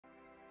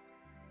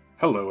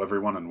Hello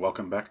everyone and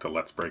welcome back to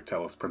Let's Break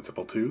Talos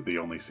Principle 2, the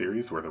only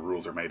series where the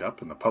rules are made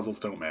up and the puzzles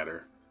don't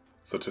matter.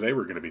 So today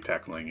we're going to be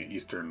tackling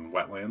Eastern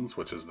Wetlands,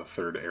 which is the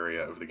third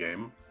area of the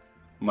game.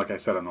 And like I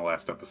said in the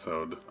last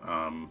episode,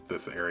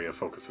 this area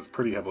focuses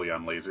pretty heavily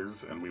on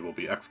lasers, and we will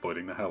be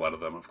exploiting the hell out of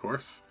them, of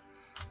course.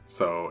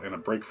 So in a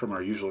break from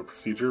our usual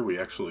procedure, we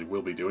actually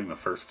will be doing the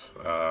first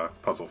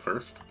puzzle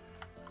first.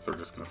 So we're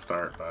just going to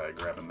start by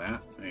grabbing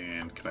that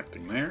and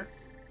connecting there.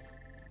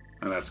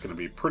 And that's going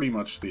to be pretty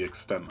much the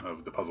extent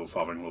of the puzzle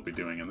solving we'll be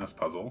doing in this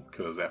puzzle,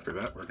 because after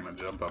that we're going to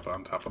jump up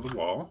on top of the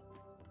wall.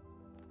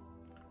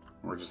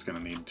 We're just going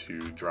to need to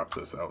drop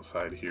this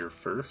outside here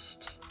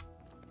first.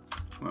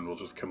 And then we'll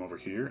just come over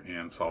here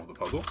and solve the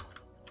puzzle.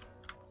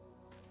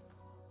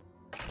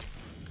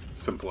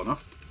 Simple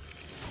enough.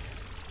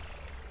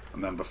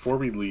 And then before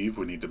we leave,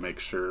 we need to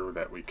make sure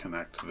that we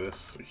connect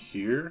this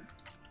here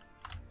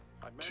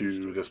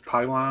to this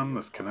pylon,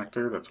 this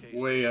connector that's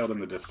way out in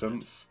the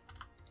distance.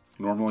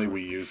 Normally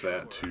we use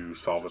that to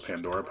solve a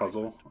Pandora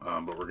puzzle,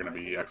 but we're going to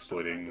be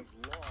exploiting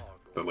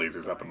the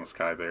lasers up in the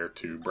sky there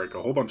to break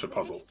a whole bunch of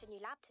puzzles.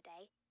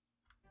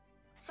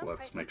 So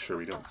let's make sure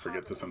we don't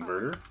forget this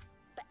inverter.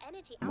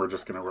 And we're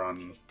just going to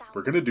run,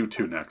 we're going to do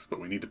two next, but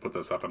we need to put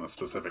this up in a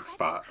specific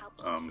spot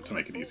to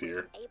make it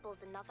easier.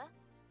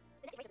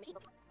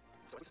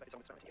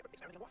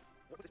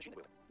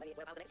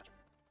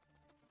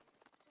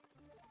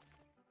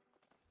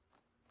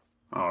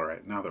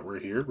 Alright, now that we're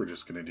here, we're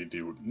just going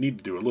to need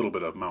to do a little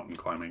bit of mountain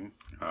climbing,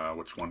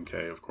 which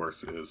 1K, of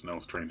course, is no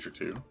stranger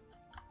to.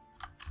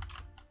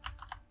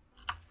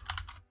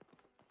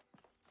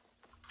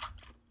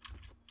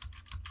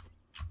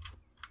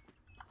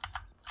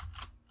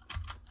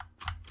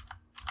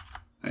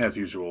 As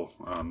usual,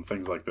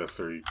 things like this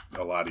are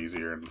a lot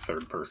easier in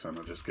third person.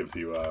 It just gives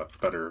you a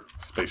better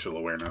spatial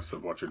awareness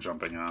of what you're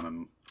jumping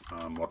on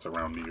and what's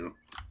around you.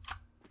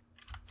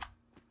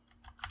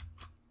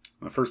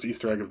 The first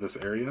Easter egg of this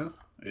area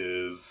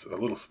is a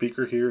little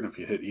speaker here, and if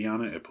you hit E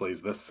on it, it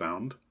plays this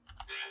sound.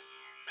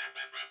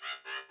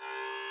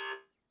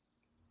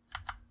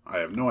 I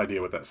have no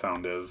idea what that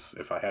sound is.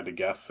 If I had to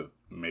guess, it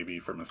may be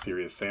from a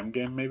Serious Sam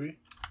game, maybe.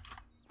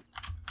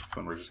 So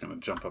then we're just going to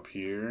jump up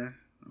here,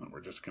 and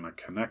we're just going to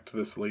connect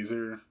this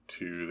laser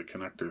to the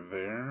connector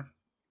there.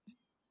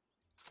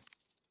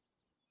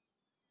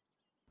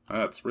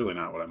 That's really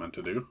not what I meant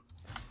to do.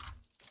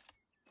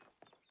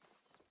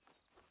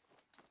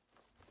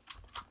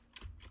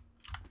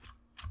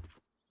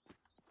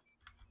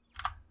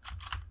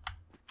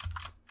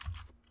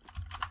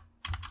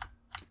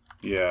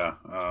 Yeah,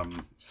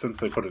 since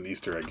they put an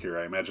Easter egg here,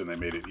 I imagine they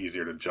made it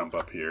easier to jump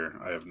up here.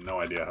 I have no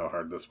idea how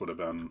hard this would have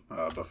been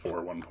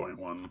before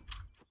 1.1.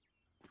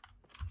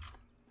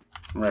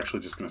 We're actually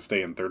just going to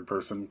stay in third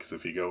person, because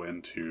if you go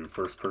into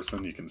first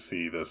person, you can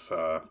see this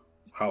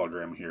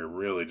hologram here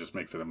really just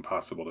makes it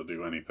impossible to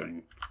do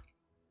anything.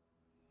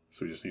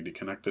 So we just need to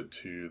connect it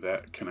to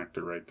that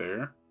connector right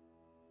there.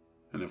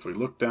 And if we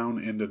look down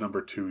into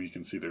number 2, you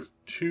can see there's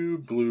two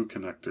blue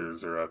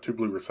connectors, or two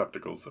blue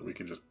receptacles that we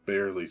can just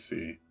barely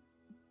see.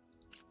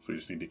 So we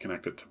just need to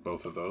connect it to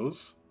both of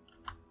those.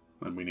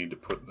 Then we need to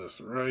put this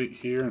right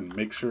here and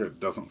make sure it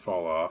doesn't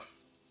fall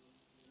off.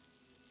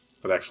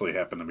 That actually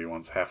happened to me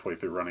once halfway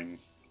through running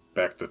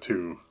back to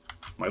 2.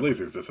 My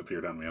lasers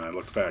disappeared on me and I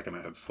looked back and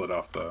it had slid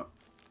off the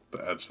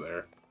edge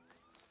there.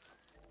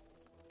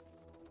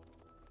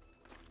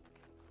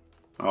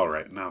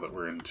 Alright, now that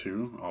we're in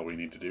 2, all we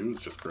need to do is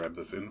just grab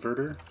this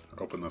inverter,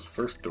 open this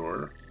first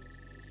door,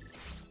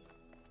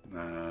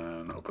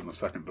 and then open the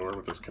second door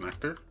with this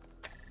connector.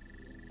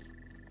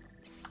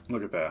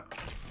 Look at that.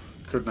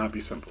 Could not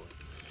be simpler.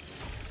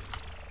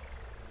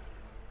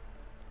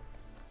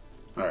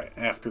 Alright,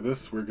 after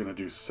this we're going to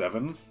do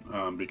 7,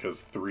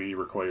 because 3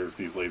 requires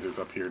these lasers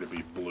up here to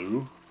be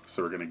blue,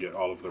 so we're going to get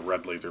all of the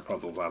red laser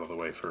puzzles out of the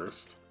way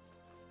first.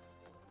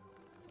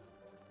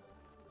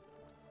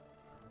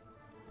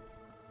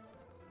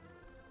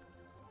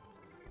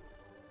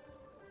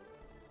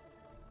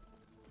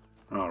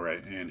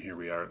 Alright, and here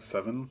we are at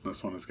 7.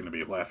 This one is going to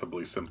be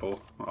laughably simple.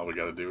 All we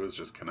got to do is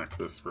just connect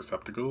this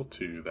receptacle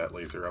to that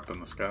laser up in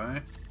the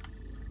sky.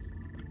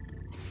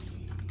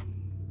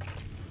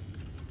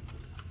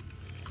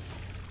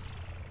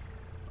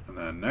 And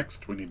then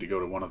next we need to go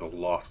to one of the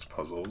lost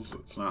puzzles.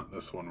 It's not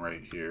this one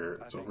right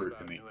here. It's over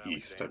in the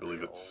east. I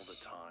believe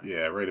it's...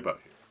 yeah, right about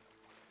here.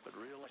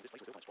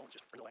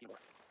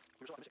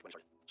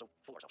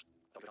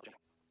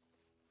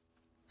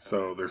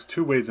 So there's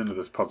 2 ways into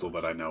this puzzle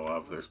that I know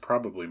of. There's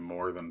probably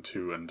more than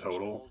 2 in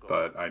total,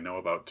 but I know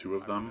about 2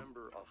 of them.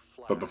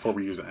 But before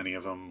we use any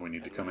of them, we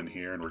need to come in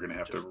here and we're going to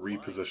have to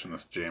reposition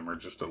this jammer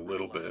just a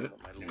little bit.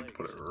 You need to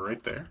put it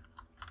right there.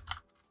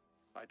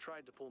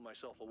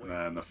 And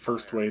then the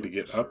first way to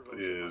get up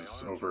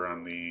is over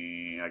on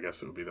the, I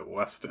guess it would be the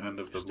west end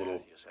of the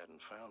little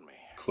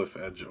cliff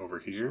edge over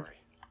here.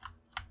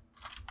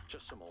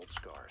 Just some old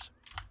scars.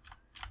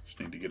 Just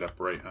need to get up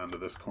right onto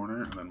this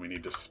corner, and then we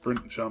need to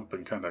sprint jump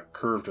and kind of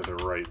curve to the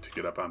right to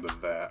get up onto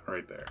that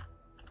right there.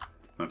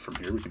 And then from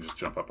here we can just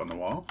jump up on the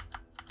wall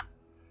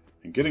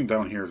And getting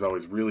down here is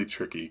always really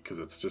tricky because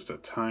it's just a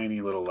tiny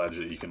little ledge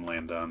that you can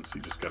land on, so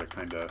you just gotta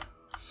kind of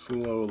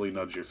slowly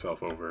nudge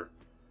yourself over.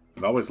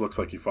 It always looks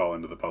like you fall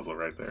into the puzzle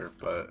right there,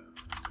 but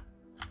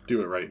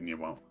do it right and you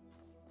won't.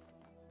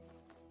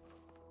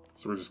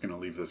 So we're just going to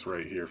leave this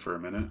right here for a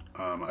minute.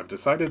 I've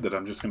decided that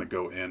I'm just going to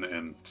go in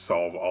and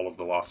solve all of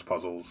the lost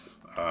puzzles,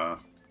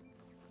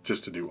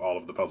 just to do all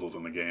of the puzzles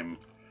in the game.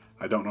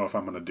 I don't know if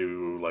I'm going to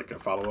do like a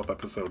follow-up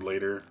episode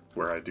later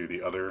where I do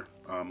the other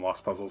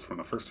lost puzzles from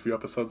the first few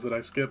episodes that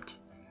I skipped.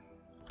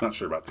 Not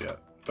sure about that yet.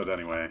 But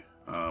anyway,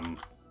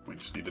 we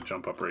just need to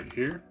jump up right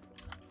here.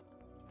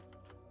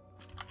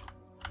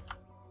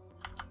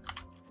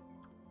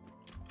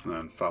 And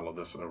then follow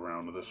this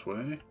around this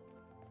way.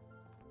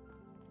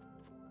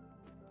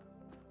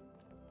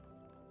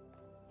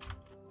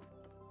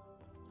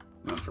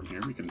 And then from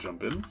here we can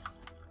jump in.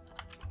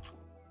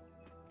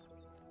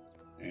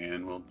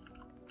 And we'll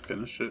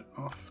finish it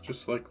off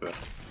just like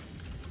this.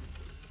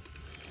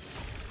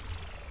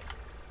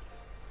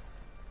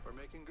 We're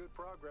making good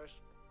progress.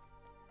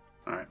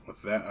 Alright,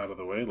 with that out of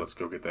the way, let's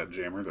go get that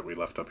jammer that we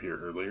left up here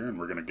earlier, and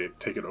we're going to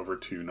take it over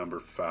to number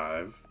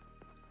 5.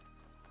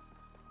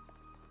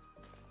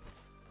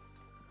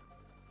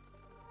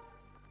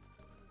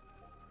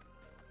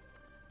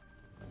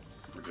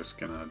 We're just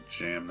going to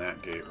jam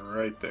that gate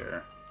right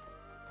there.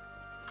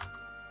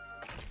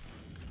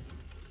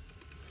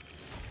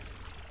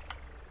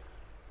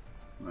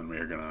 And then we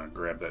are going to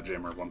grab that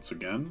jammer once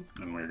again,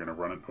 and we're going to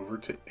run it over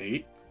to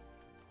 8.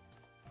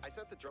 I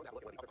set the drone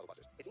looking at the puzzle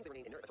busters. It seems to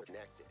remain inert until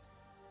connected.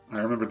 I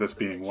remember this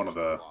being one of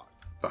the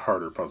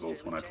harder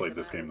puzzles when I played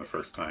this game the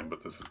first time,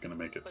 but this is going to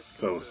make it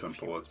so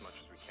simple,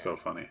 it's so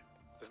funny.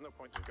 There's no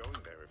point in going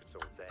there if it's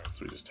all dead.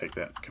 So we just take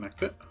that,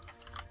 connect it.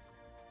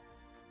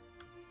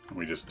 And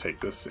we just take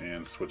this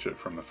and switch it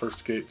from the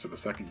first gate to the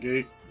second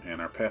gate,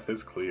 and our path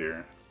is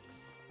clear.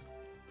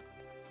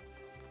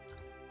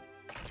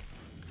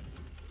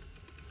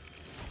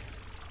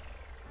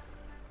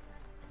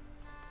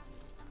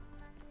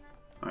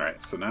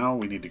 Alright, so now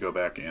we need to go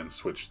back and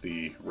switch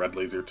the red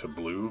laser to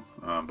blue,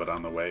 but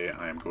on the way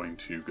I am going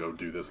to go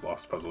do this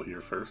lost puzzle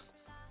here first.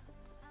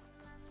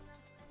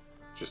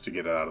 Just to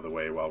get it out of the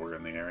way while we're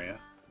in the area.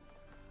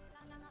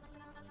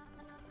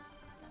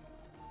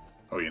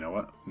 Oh, you know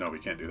what? No, we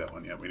can't do that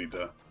one yet. We need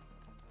to...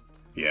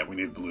 Yeah, we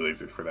need blue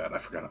lasers for that. I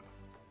forgot it.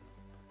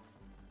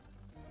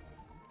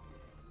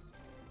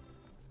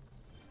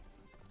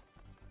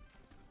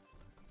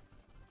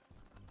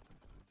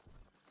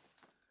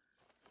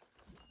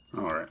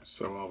 Alright,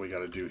 so all we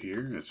gotta do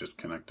here is just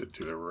connect it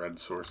to the red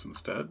source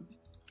instead.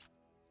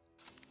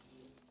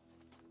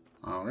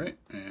 Alright,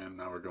 and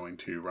now we're going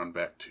to run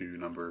back to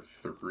number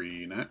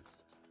 3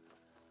 next.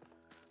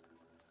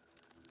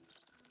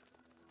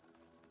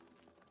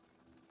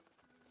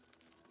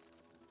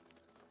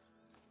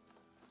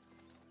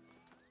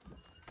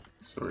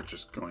 So we're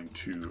just going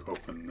to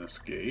open this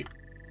gate,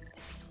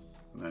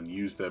 and then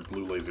use that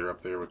blue laser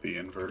up there with the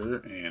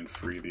inverter and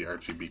free the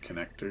RGB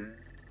connector.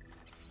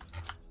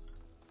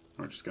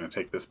 We're just going to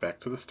take this back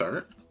to the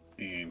start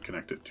and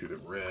connect it to the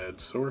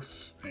red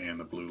source and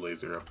the blue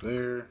laser up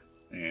there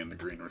and the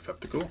green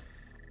receptacle.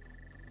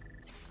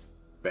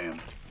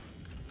 Bam.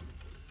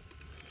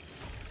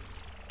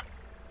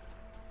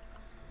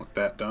 With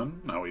that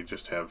done, now we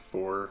just have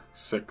 4,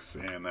 6,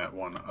 and that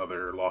one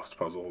other lost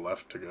puzzle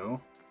left to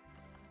go.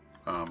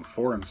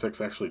 4 and 6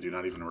 actually do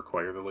not even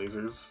require the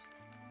lasers.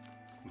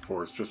 And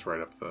 4 is just right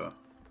up the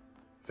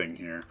thing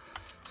here.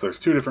 So there's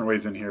 2 different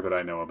ways in here that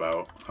I know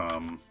about.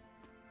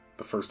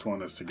 The first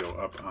one is to go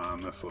up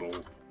on this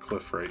little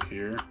cliff right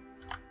here.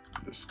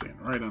 Just stand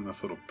right on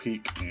this little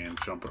peak and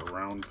jump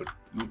around the...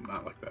 Nope,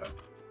 not like that.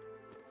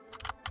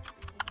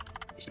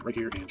 Just stand right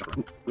here and jump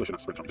around. Ooh, really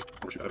shouldn't sprint jump, just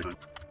overshoot that every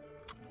time.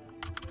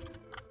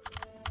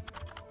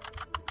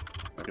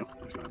 There we go.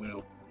 Just got a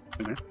little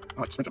thing there.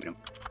 Oh, I sprint jump again.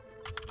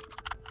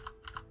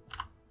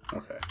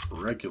 Okay,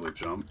 regular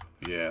jump.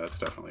 Yeah, that's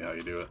definitely how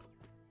you do it.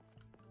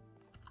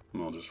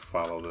 And we'll just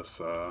follow this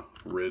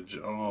ridge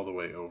all the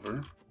way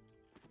over.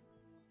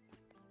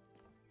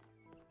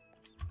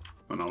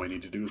 And all we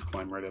need to do is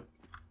climb right up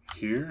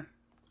here.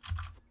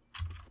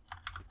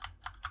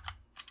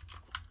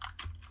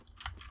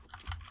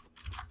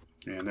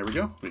 And there we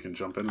go. We can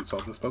jump in and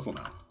solve this puzzle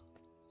now.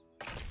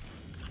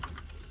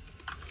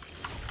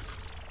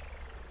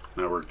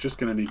 Now we're just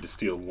going to need to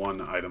steal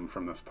one item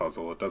from this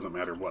puzzle. It doesn't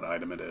matter what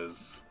item it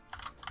is.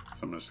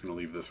 So I'm just going to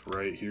leave this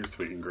right here so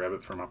we can grab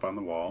it from up on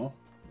the wall.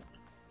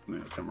 And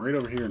then come right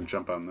over here and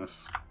jump on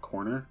this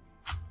corner.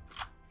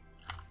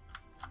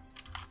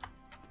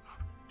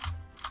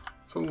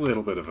 It's a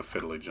little bit of a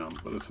fiddly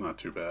jump, but it's not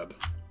too bad.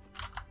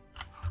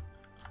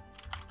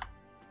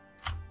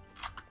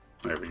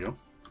 There we go.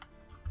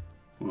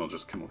 We'll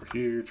just come over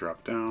here,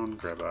 drop down,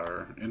 grab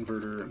our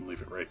inverter, and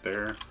leave it right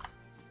there.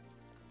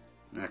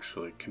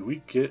 Actually, can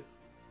we get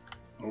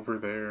over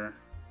there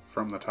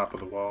from the top of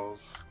the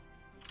walls?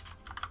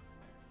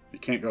 You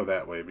can't go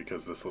that way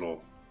because this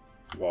little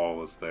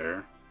wall is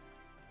there.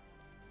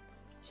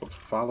 So let's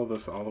follow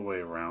this all the way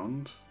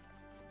around.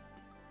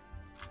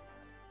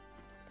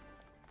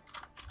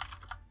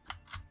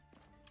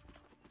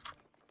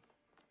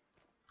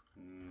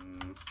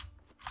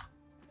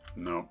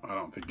 Nope, I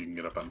don't think you can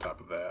get up on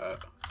top of that.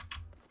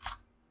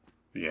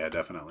 Yeah,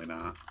 definitely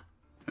not.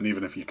 And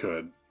even if you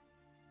could,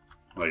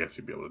 well, I guess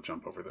you'd be able to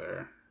jump over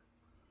there.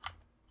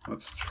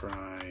 Let's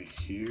try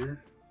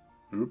here.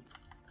 Oop.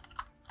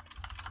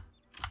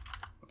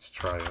 Let's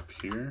try up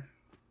here.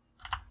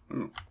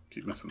 Ooh,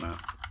 keep missing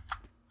that.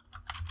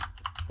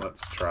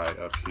 Let's try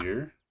up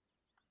here.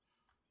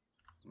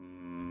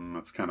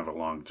 That's kind of a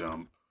long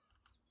jump.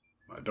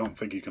 I don't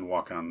think you can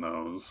walk on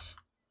those.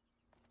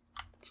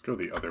 Let's go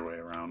the other way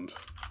around.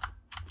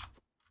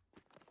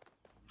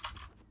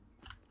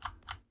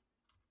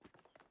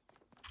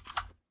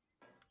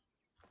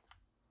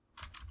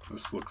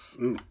 This looks...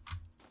 Ooh.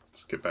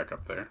 Let's get back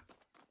up there.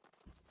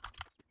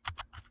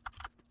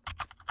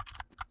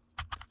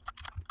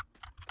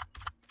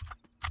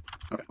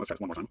 Okay, let's try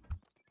this one more time.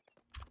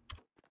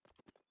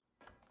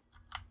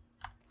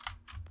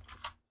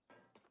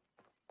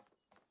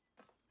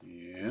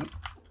 Yep.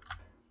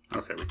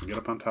 Okay, we can get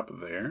up on top of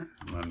there.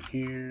 And then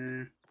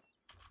here...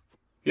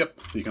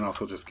 Yep, so you can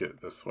also just get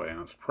this way, and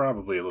it's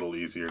probably a little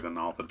easier than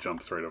all the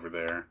jumps right over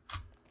there.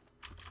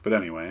 But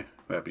anyway,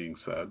 that being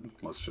said,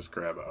 let's just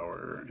grab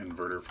our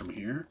inverter from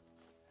here.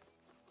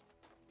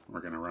 We're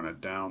going to run it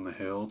down the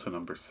hill to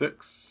number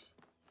 6.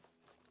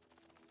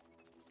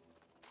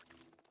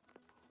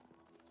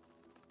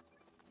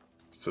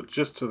 So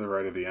just to the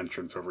right of the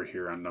entrance over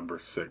here on number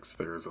 6,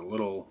 there's a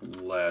little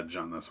ledge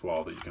on this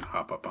wall that you can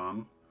hop up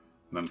on.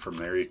 And then from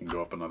there you can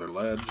go up another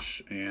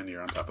ledge, and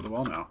you're on top of the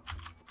wall now.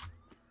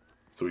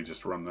 So we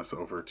just run this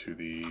over to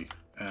the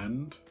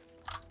end.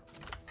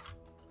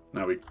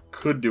 Now we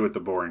could do it the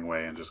boring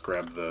way and just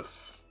grab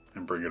this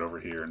and bring it over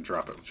here and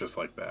drop it just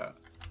like that.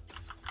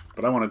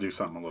 But I want to do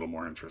something a little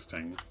more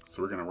interesting.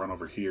 So we're going to run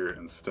over here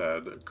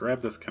instead,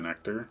 grab this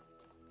connector.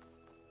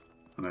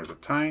 And there's a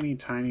tiny,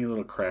 tiny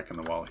little crack in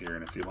the wall here,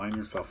 and if you line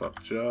yourself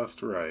up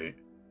just right,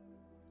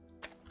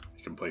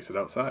 you can place it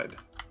outside.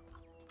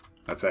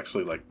 That's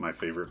actually like my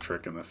favorite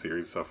trick in this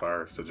series so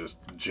far, is to just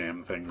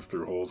jam things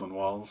through holes in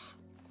walls.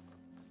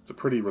 It's a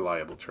pretty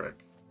reliable trick.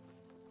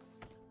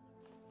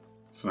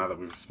 So now that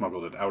we've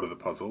smuggled it out of the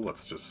puzzle,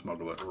 let's just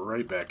smuggle it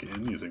right back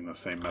in using the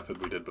same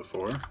method we did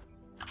before.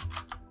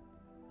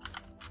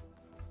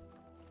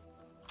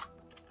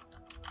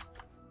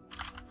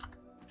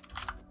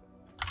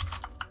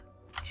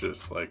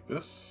 Just like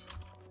this.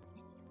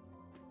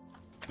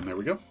 And there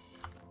we go.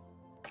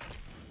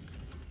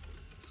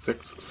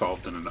 6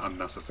 solved in an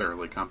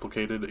unnecessarily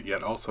complicated,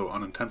 yet also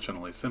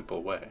unintentionally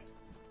simple way.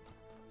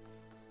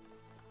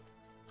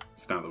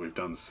 So now that we've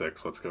done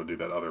 6, let's go do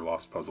that other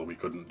lost puzzle we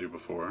couldn't do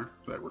before,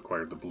 that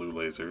required the blue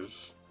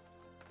lasers.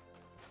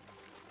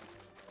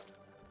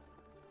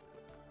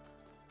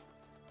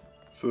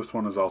 So this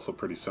one is also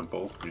pretty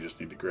simple. We just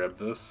need to grab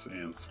this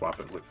and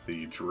swap it with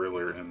the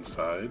driller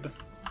inside.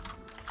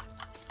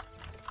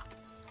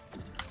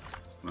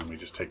 And then we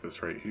just take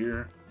this right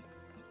here,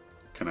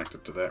 connect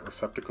it to that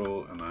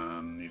receptacle, and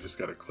then you just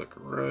gotta click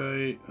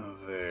right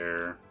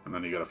there. And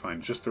then you gotta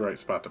find just the right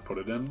spot to put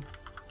it in.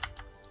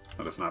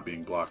 That is not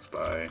being blocked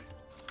by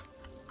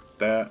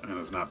that, and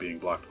is not being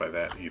blocked by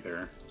that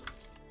either.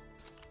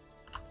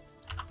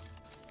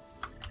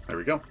 There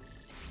we go.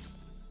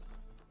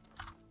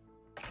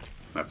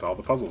 That's all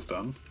the puzzles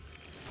done.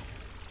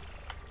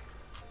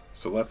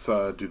 So let's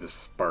do the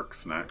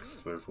sparks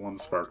next. There's one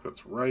spark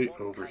that's right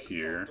over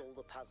here.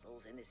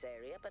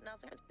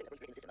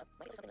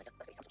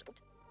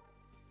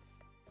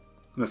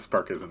 This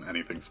spark isn't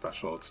anything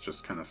special, it's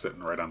just kind of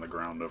sitting right on the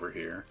ground over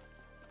here.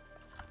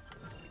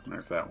 And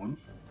there's that one.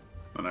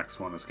 The next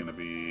one is going to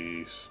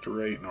be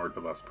straight north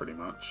of us, pretty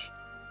much.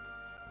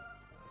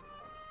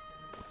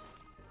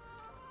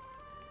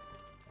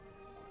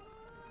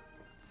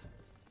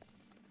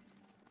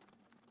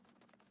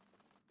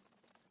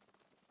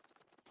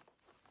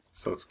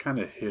 So it's kind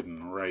of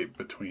hidden right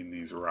between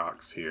these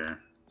rocks here.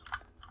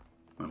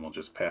 And we'll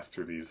just pass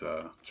through these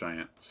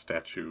giant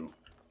statue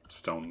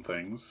stone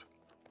things.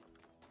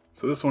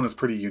 So this one is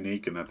pretty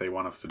unique in that they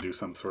want us to do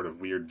some sort of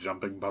weird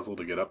jumping puzzle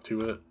to get up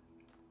to it.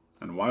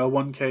 And while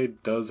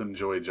 1K does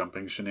enjoy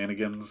jumping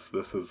shenanigans,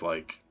 this is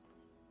like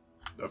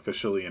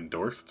officially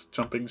endorsed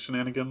jumping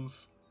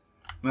shenanigans.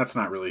 And that's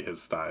not really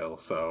his style,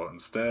 so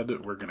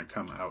instead we're going to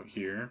come out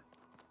here.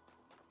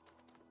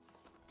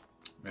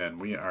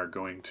 And we are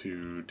going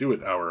to do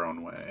it our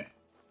own way.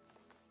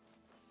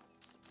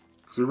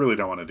 Because we really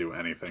don't want to do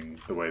anything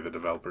the way the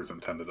developers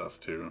intended us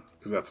to,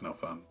 because that's no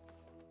fun.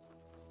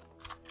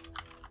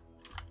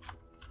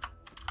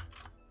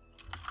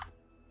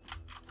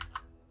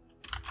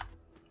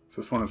 So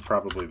this one is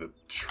probably the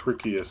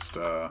trickiest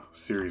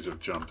series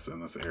of jumps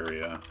in this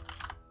area.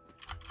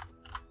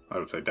 I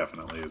would say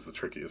definitely is the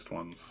trickiest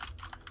ones.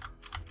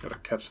 Gotta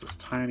catch this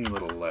tiny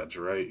little ledge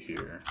right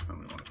here, and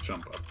we want to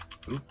jump up.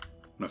 Oop,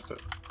 missed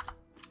it.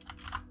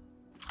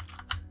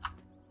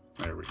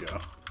 There we go.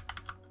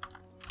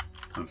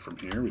 And from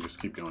here, we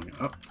just keep going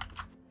up.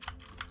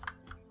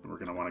 We're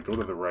gonna want to go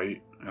to the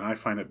right, and I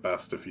find it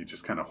best if you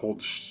just kind of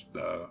hold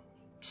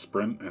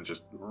sprint and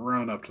just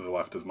run up to the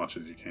left as much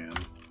as you can.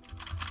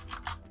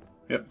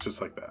 Yep,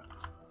 just like that.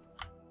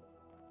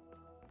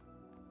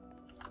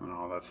 And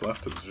all that's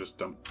left is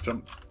just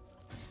jump.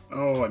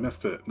 Oh, I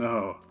missed it.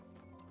 No.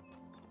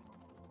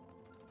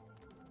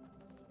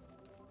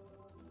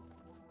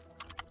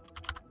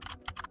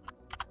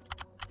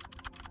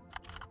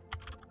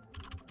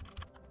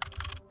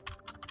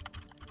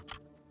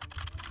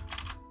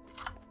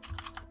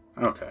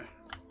 Okay,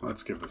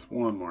 let's give this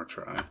one more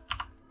try.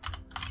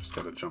 Just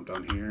gotta jump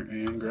down here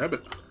and grab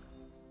it.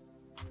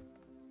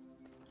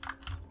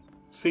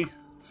 See?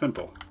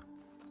 Simple.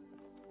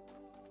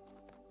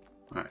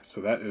 Alright,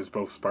 so that is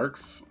both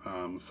sparks.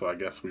 So I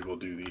guess we will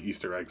do the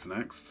Easter eggs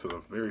next. So the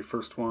very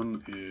first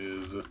one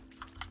is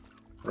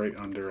right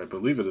under, I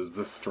believe it is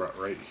this strut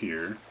right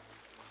here.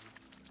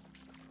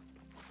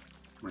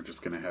 We're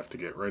just going to have to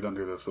get right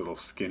under this little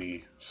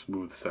skinny,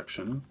 smooth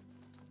section.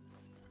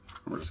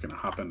 And we're just going to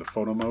hop into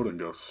photo mode and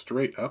go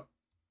straight up.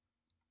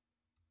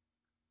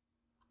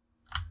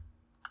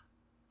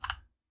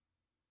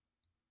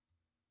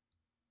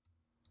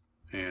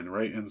 And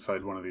right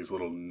inside one of these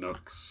little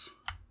nooks,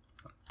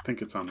 I think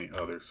it's on the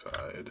other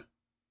side.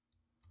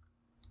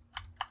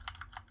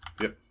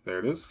 Yep, there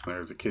it is.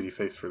 There's a kitty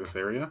face for this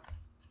area.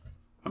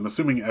 I'm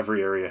assuming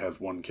every area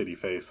has one kitty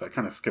face. I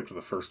kind of skipped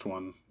the first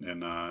one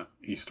in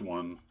East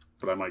 1,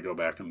 but I might go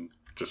back and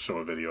just show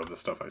a video of the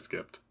stuff I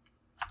skipped.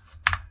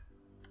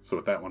 So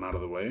with that one out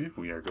of the way,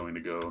 we are going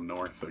to go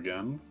north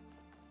again.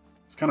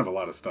 It's kind of a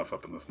lot of stuff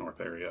up in this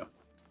north area.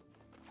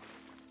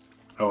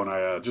 Oh, and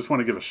I just want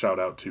to give a shout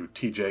out to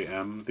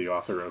TJM, the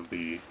author of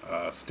the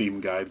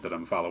Steam guide that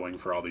I'm following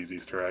for all these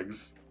Easter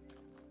eggs.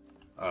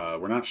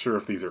 We're not sure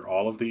if these are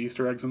all of the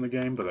Easter eggs in the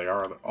game, but they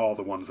are all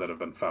the ones that have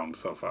been found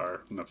so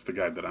far, and that's the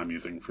guide that I'm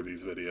using for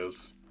these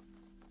videos.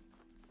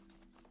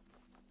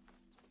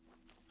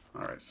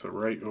 Alright, so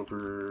right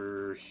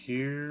over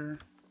here.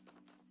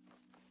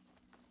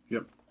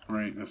 Yep,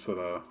 right, this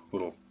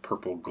little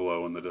purple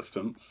glow in the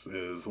distance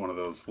is one of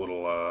those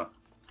little, I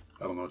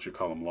don't know what you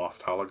call them,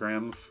 lost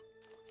holograms.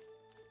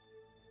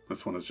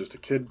 This one is just a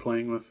kid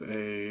playing with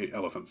a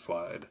elephant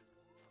slide.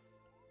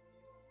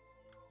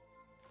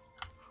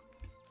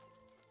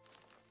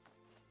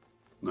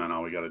 And then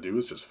all we gotta do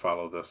is just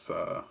follow this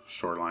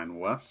shoreline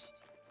west.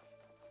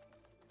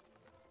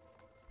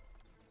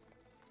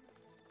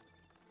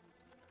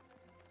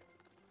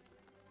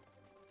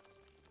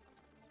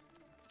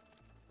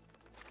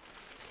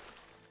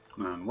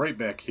 And then right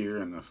back here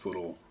in this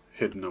little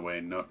hidden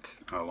away nook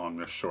along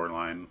this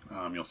shoreline,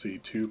 you'll see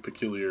two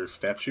peculiar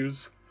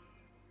statues.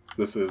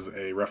 This is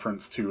a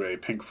reference to a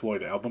Pink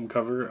Floyd album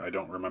cover. I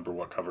don't remember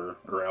what cover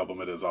or album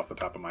it is off the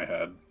top of my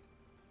head.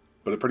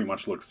 But it pretty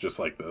much looks just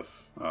like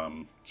this.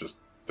 Just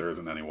there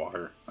isn't any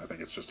water. I think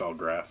it's just all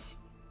grass.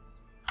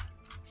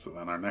 So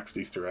then our next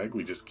Easter egg,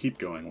 we just keep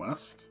going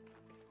west.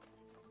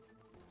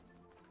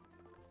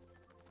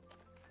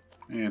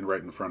 And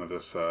right in front of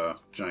this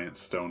giant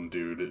stone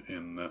dude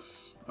in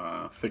this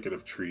thicket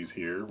of trees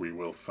here, we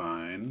will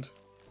find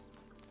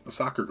a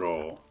soccer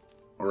goal.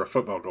 Or a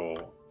football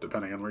goal,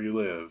 depending on where you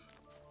live.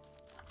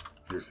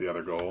 Here's the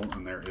other goal,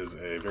 and there is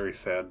a very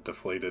sad,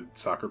 deflated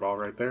soccer ball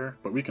right there,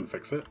 but we can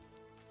fix it.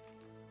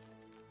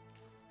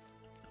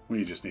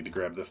 We just need to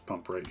grab this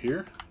pump right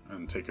here,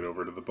 and take it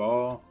over to the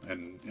ball,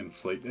 and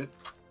inflate it.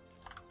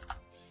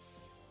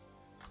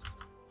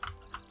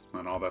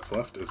 And all that's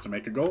left is to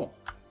make a goal.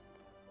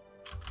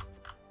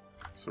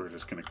 So we're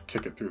just going to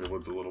kick it through the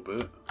woods a little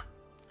bit.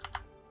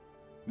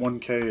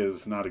 1K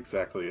is not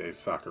exactly a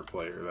soccer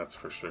player, that's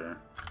for sure.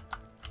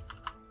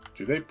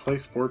 Do they play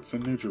sports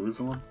in New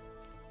Jerusalem?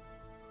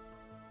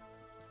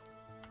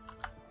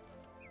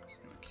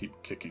 Just gonna keep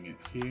kicking it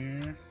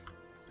here.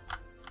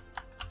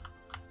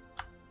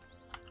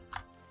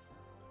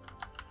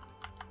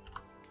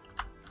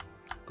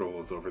 Goal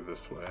is over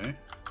this way.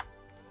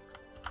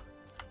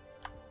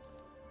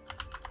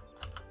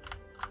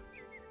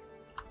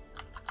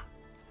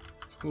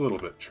 It's a little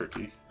bit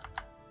tricky.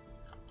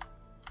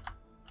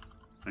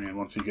 And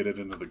once you get it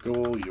into the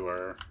goal, you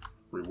are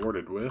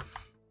rewarded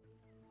with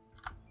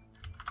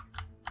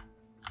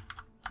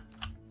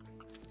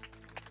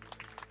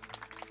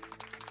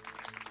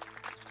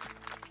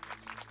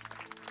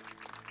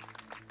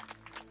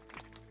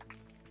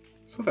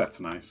so that's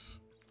nice.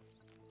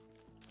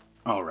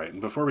 Alright, and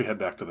before we head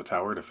back to the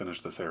tower to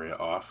finish this area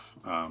off,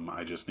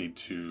 I just need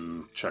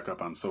to check up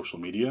on social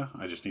media.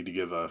 I just need to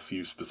give a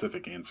few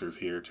specific answers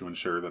here to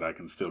ensure that I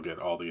can still get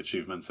all the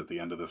achievements at the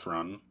end of this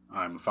run.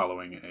 I'm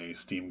following a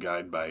Steam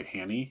guide by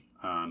Hanny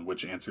on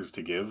which answers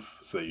to give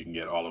so that you can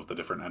get all of the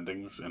different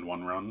endings in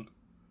one run.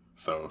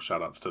 So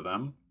shoutouts to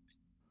them.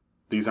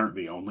 These aren't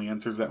the only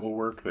answers that will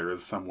work. There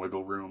is some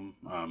wiggle room,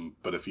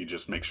 but if you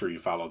just make sure you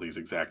follow these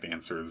exact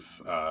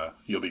answers,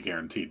 you'll be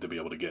guaranteed to be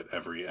able to get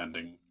every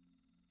ending.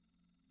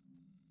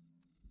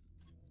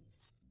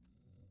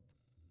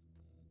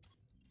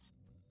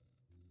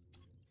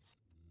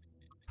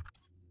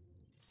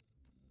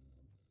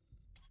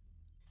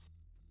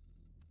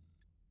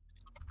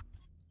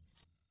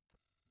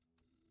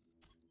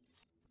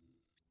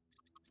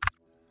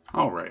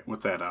 Alright,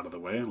 with that out of the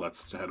way,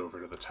 let's head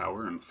over to the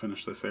tower and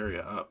finish this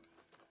area up.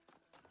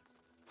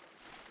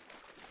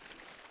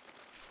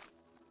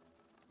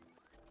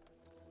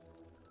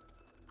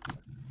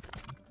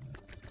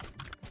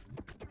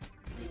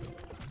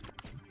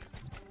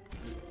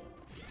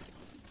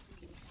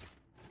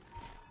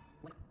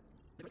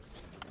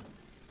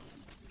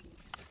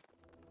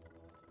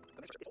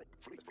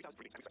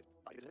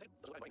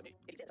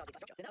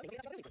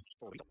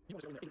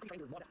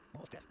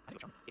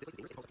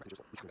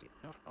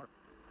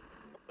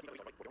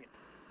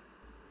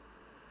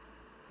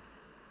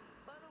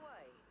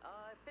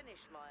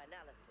 finish my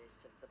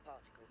analysis of the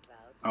particle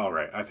clouds.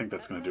 Alright, I think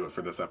that's going to do it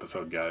for this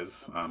episode,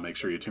 guys. Make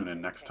sure you tune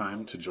in next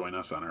time to join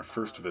us on our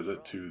first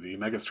visit to the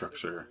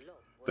megastructure.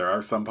 There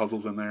are some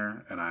puzzles in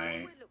there, and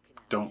I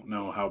don't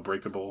know how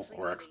breakable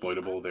or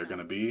exploitable they're going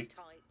to be,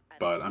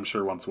 but I'm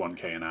sure once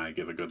 1K and I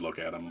give a good look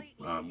at them,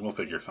 we'll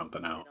figure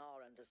something out.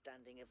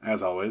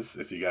 As always,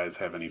 if you guys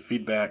have any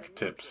feedback,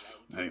 tips,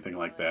 anything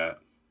like that,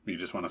 you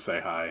just want to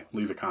say hi,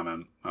 leave a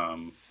comment.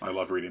 I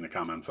love reading the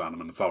comments on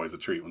them, and it's always a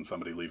treat when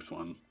somebody leaves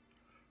one.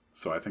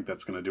 So I think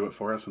that's going to do it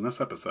for us in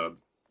this episode.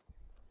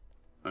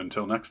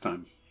 Until next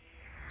time,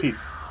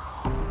 peace.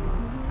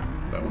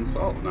 That one's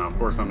solved. Now, of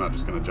course, I'm not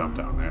just going to jump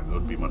down there. That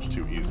would be much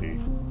too easy.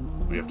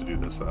 We have to do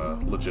this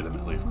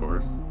legitimately, of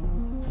course.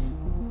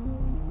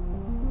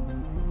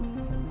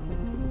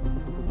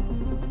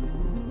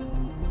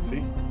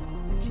 See?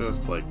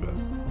 Just like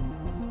this.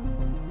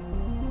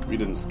 We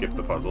didn't skip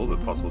the puzzle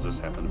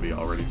just happened to be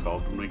already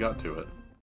solved when we got to it.